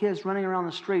and little kids running around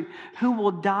the street who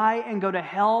will die and go to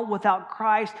hell without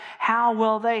Christ. How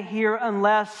will they hear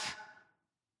unless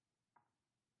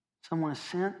someone is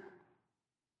sent?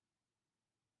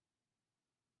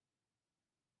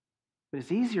 But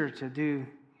it's easier to do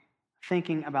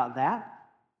thinking about that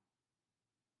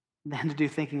than to do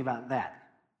thinking about that.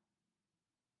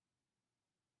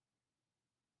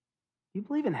 You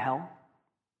believe in hell?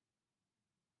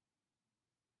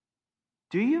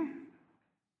 Do you?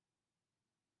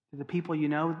 Do the people you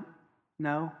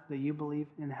know that you believe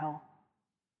in hell?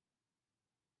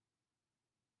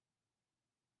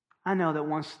 I know that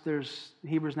once there's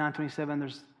Hebrews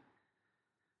 9:27,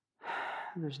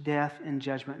 there's death and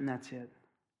judgment, and that's it.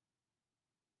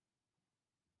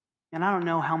 And I don't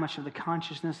know how much of the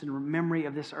consciousness and memory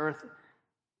of this earth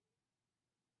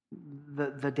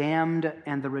the damned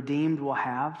and the redeemed will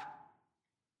have.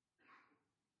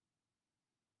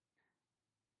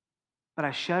 But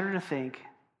I shudder to think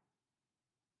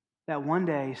that one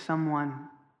day someone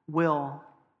will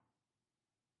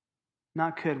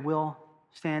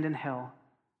stand in hell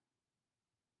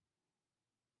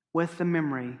with the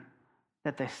memory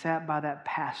that they sat by that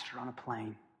pastor on a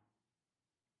plane.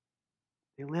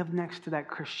 They lived next to that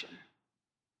Christian.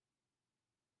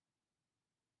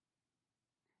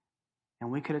 And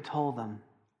we could have told them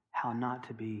how not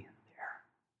to be there.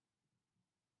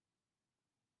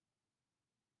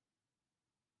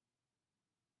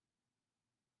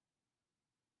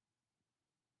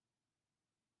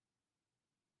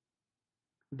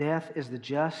 Death is the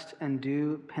just and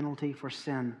due penalty for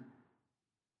sin.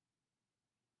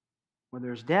 Where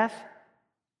there's death,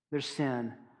 there's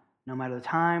sin. No matter the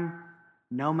time,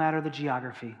 no matter the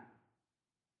geography.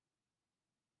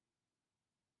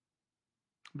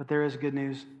 But there is good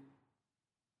news. It's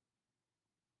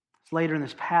later in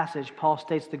this passage, Paul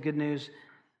states the good news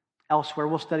elsewhere.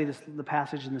 We'll study the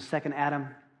passage in the second Adam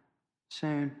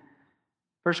soon.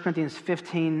 1 Corinthians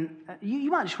 15.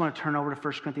 You might just want to turn over to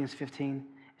 1 Corinthians 15,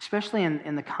 especially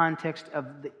in the context of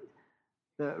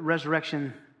the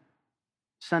Resurrection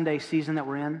Sunday season that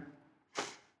we're in.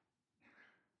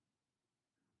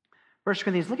 1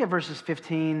 Corinthians, look at verse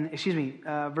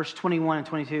 21 and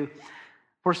 22.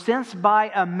 For since by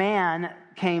a man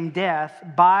came death,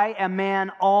 by a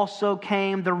man also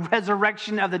came the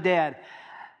resurrection of the dead.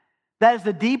 That is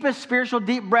the deepest spiritual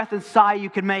deep breath and sigh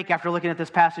you can make after looking at this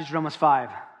passage, Romans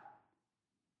 5.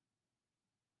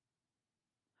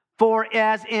 For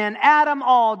as in Adam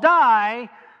all die,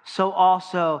 so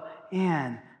also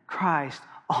in Christ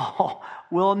all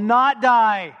will not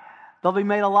die. They'll be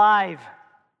made alive.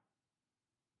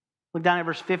 Look down at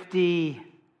verse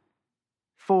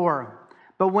 54.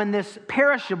 But when this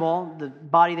perishable, the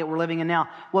body that we're living in now,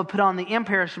 will put on the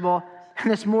imperishable, and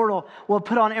this mortal will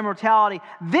put on immortality,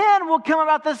 then will come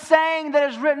about the saying that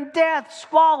is written, death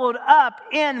swallowed up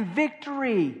in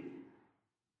victory.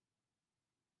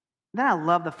 Then I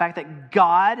love the fact that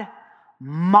God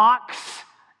mocks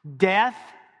death.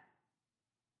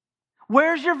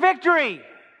 Where's your victory?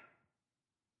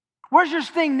 Where's your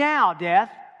sting now, death?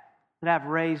 That I've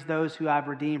raised those who I've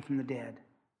redeemed from the dead.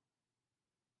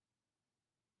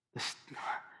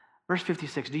 Verse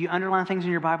 56. Do you underline things in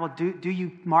your Bible? Do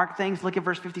you mark things? Look at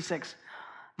verse 56.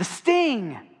 The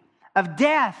sting of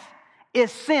death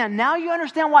is sin. Now you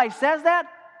understand why he says that?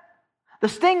 The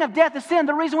sting of death is sin.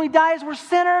 The reason we die is we're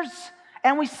sinners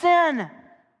and we sin.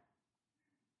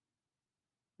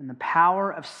 And the power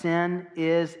of sin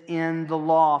is in the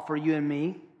law for you and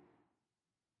me.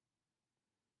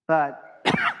 But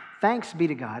thanks be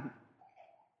to God,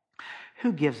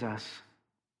 who gives us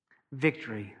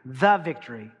victory, the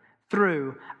victory,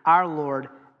 through our Lord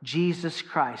Jesus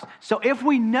Christ. So if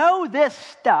we know this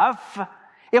stuff,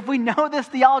 if we know this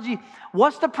theology,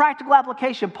 what's the practical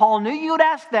application? Paul knew you would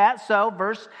ask that, so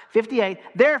verse 58,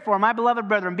 therefore, my beloved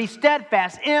brethren, be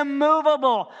steadfast,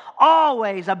 immovable,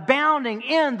 always abounding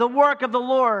in the work of the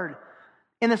Lord.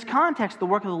 In this context, the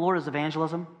work of the Lord is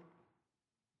evangelism.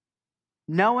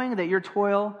 Knowing that your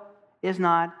toil is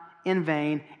not in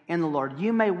vain in the Lord.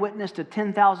 You may witness to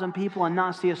 10,000 people and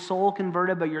not see a soul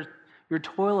converted, but your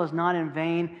toil is not in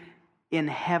vain in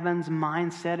heaven's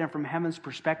mindset and from heaven's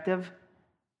perspective.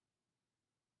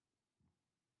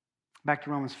 Back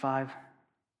to Romans 5.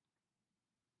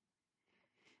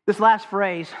 This last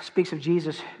phrase speaks of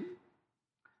Jesus,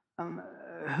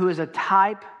 who is a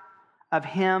type of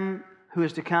him who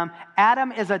is to come.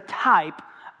 Adam is a type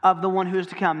of the one who is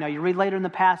to come. Now, you read later in the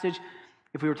passage,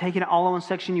 if we were taking it all in one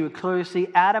section, you would clearly see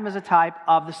Adam is a type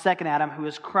of the second Adam, who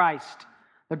is Christ.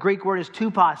 The Greek word is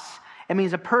tupos. It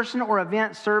means a person or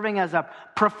event serving as a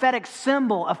prophetic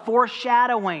symbol, a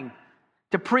foreshadowing,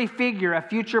 to prefigure a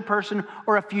future person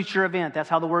or a future event. That's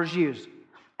how the word is used.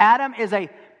 Adam is a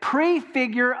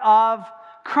prefigure of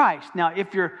Christ. Now,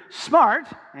 if you're smart,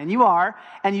 and you are,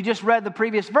 and you just read the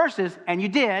previous verses, and you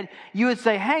did, you would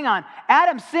say, hang on,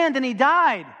 Adam sinned and he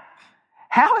died.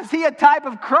 How is he a type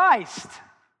of Christ?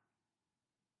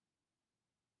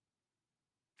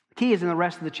 The key is in the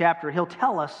rest of the chapter. He'll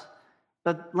tell us,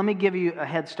 but let me give you a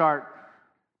head start.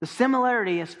 The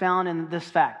similarity is found in this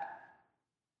fact.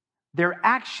 Their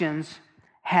actions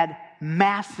had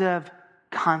massive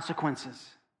consequences.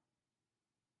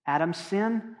 Adam's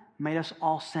sin made us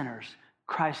all sinners.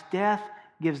 Christ's death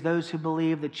gives those who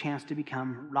believe the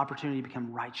opportunity to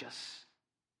become righteous.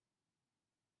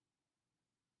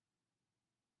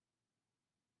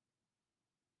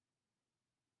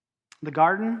 The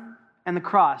garden and the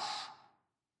cross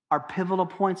are pivotal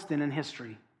points then in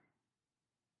history.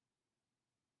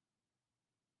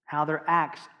 How their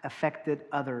acts affected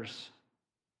others.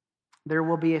 There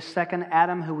will be a second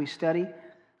Adam who we study,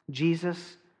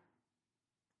 Jesus.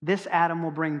 This Adam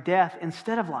will bring death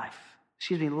instead of life.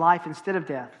 Life instead of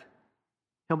death.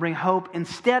 He'll bring hope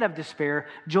instead of despair,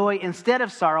 joy instead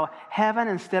of sorrow, heaven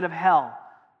instead of hell.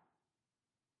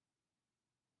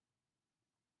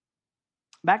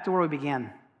 Back to where we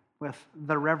began with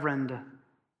the Reverend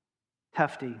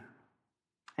Tufty.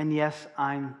 And yes,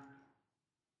 I'm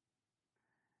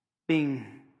being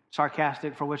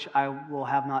sarcastic, for which I will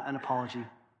have not an apology.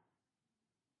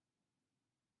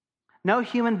 No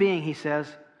human being, he says,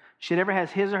 should ever have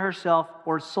his or herself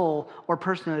or soul or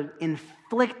personhood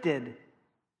inflicted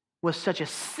with such a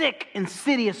sick,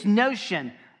 insidious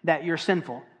notion that you're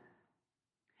sinful.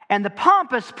 And the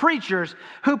pompous preachers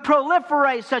who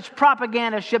proliferate such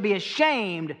propaganda should be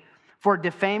ashamed for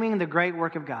defaming the great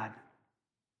work of God.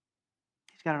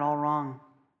 He's got it all wrong.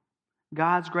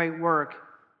 God's great work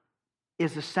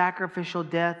is the sacrificial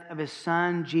death of His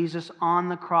Son, Jesus, on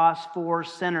the cross for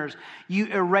sinners. You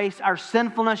erase our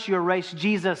sinfulness, you erase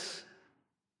Jesus.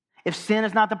 If sin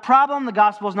is not the problem, the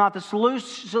gospel is not the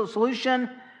solution,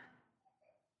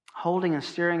 holding and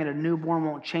staring at a newborn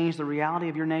won't change the reality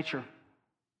of your nature.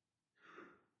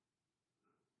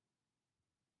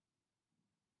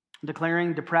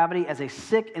 Declaring depravity as a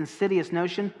sick, insidious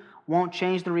notion won't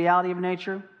change the reality of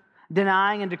nature.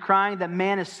 Denying and decrying that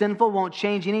man is sinful won't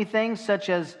change anything,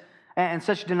 and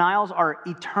such denials are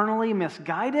eternally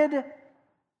misguided.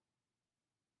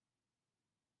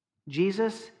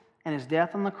 Jesus and His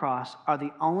death on the cross are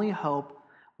the only hope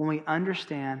when we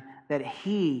understand that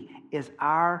He is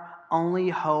our only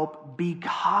hope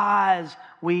because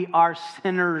we are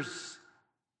sinners.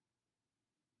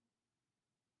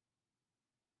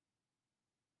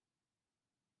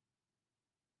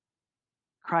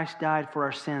 Christ died for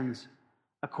our sins,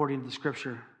 according to the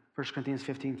Scripture. 1 Corinthians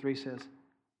 15:3 says. Okay,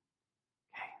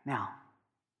 now,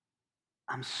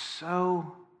 I'm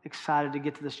so excited to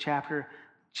get to this chapter.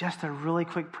 Just a really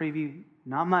quick preview.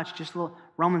 Not much, just a little.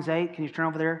 Romans 8, can you turn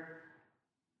over there?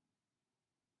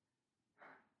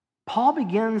 Paul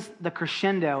begins the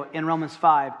crescendo in Romans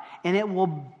 5, and it will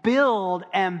build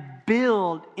and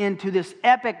build into this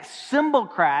epic cymbal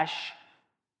crash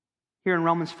here in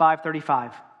Romans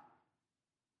 5:35.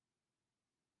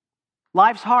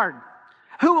 Life's hard.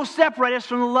 Who will separate us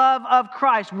from the love of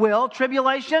Christ? Will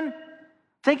tribulation?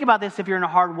 Think about this if you're in a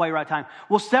hard way right time.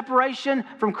 Will separation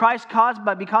from Christ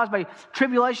be caused by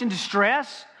tribulation,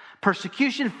 distress,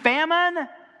 persecution, famine,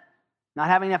 not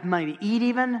having enough money to eat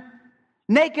even,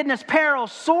 nakedness, peril,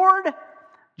 sword?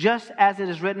 Just as it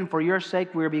is written, for your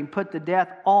sake we are being put to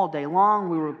death all day long.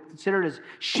 We were considered as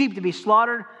sheep to be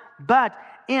slaughtered. But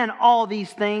in all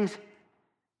these things,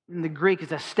 in the Greek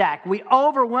is a stack, we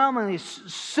overwhelmingly,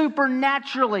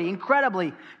 supernaturally,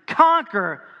 incredibly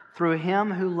conquer through Him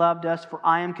who loved us, for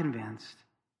I am convinced.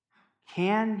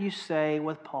 Can you say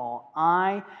with Paul,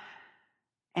 I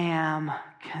am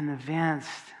convinced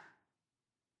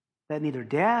that neither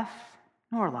death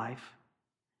nor life,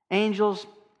 angels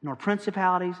nor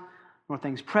principalities, nor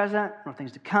things present, nor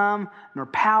things to come, nor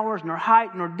powers, nor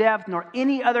height, nor depth, nor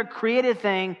any other created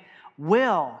thing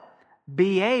will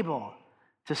be able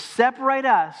to separate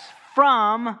us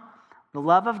from the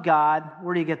love of God?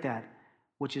 Where do you get that?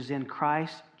 Which is in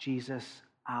Christ Jesus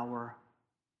our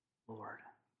Lord.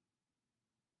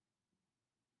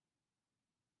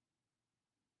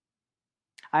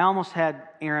 I almost had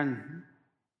Aaron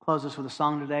close us with a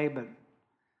song today, but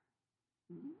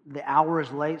the hour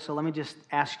is late, so let me just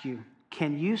ask you,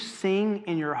 can you sing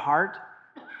in your heart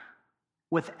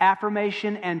with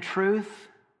affirmation and truth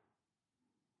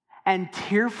and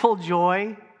tearful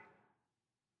joy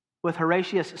with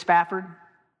Horatius Spafford?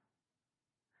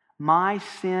 My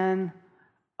sin,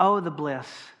 oh the bliss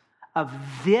of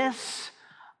this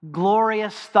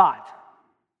glorious thought.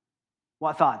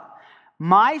 What thought?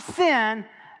 My sin,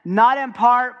 not in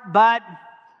part, but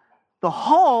the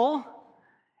whole,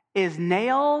 is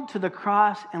nailed to the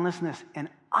cross, and listen to this, and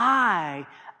I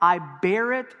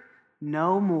bear it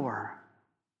no more.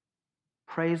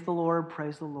 Praise the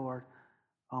Lord,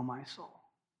 oh my soul.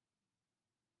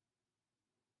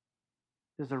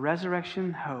 Does the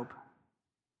resurrection hope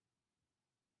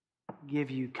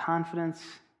give you confidence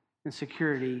and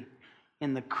security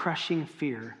in the crushing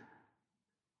fear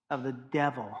of the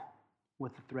devil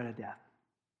with the threat of death?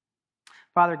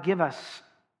 Father, give us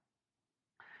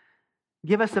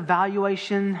Give us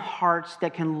evaluation hearts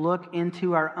that can look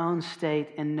into our own state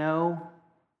and know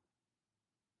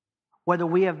whether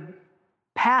we have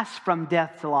passed from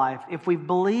death to life, if we've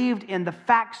believed in the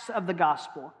facts of the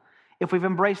gospel, if we've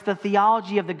embraced the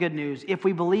theology of the good news, if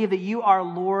we believe that you are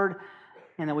Lord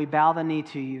and that we bow the knee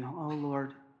to you. Oh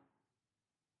Lord,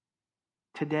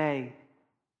 today,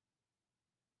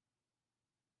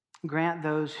 grant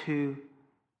those who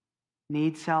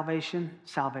need salvation,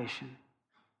 salvation.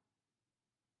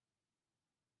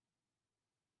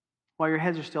 While your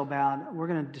heads are still bowed, we're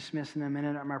going to dismiss in a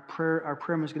minute. Our prayer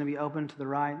room is going to be open to the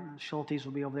right. Schultes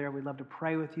will be over there. We'd love to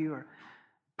pray with you or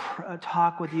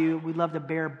talk with you. We'd love to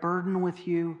bear burden with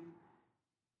you,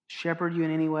 shepherd you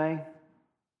in any way.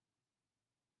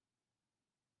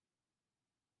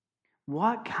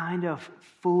 What kind of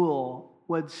fool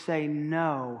would say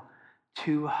no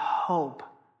to hope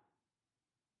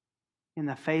in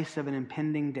the face of an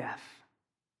impending death?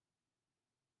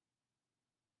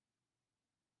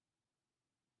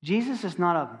 Jesus is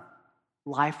not a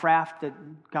life raft that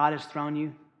God has thrown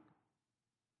you.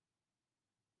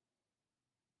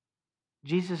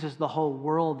 Jesus is the whole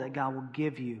world that God will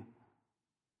give you.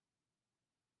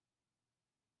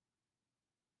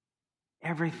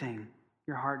 Everything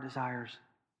your heart desires.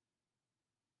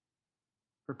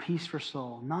 For peace for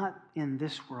soul, not in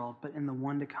this world, but in the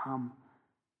one to come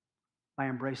by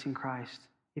embracing Christ.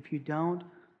 If you're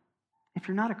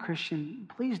not a Christian,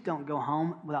 please don't go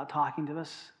home without talking to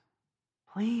us.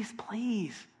 Please,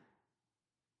 please.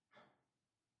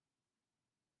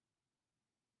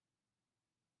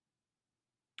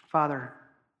 Father,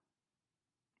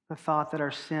 the thought that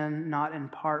our sin, not in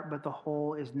part but the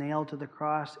whole, is nailed to the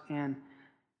cross and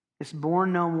it's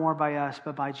borne no more by us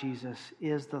but by Jesus,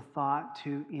 is the thought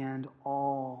to end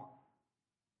all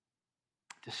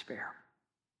despair.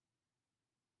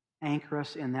 Anchor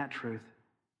us in that truth.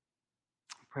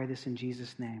 I pray this in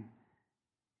Jesus' name.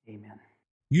 Amen.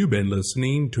 You've been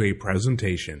listening to a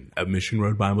presentation of Mission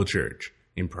Road Bible Church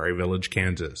in Prairie Village,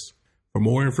 Kansas. For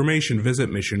more information, visit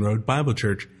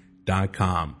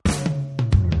missionroadbiblechurch.com.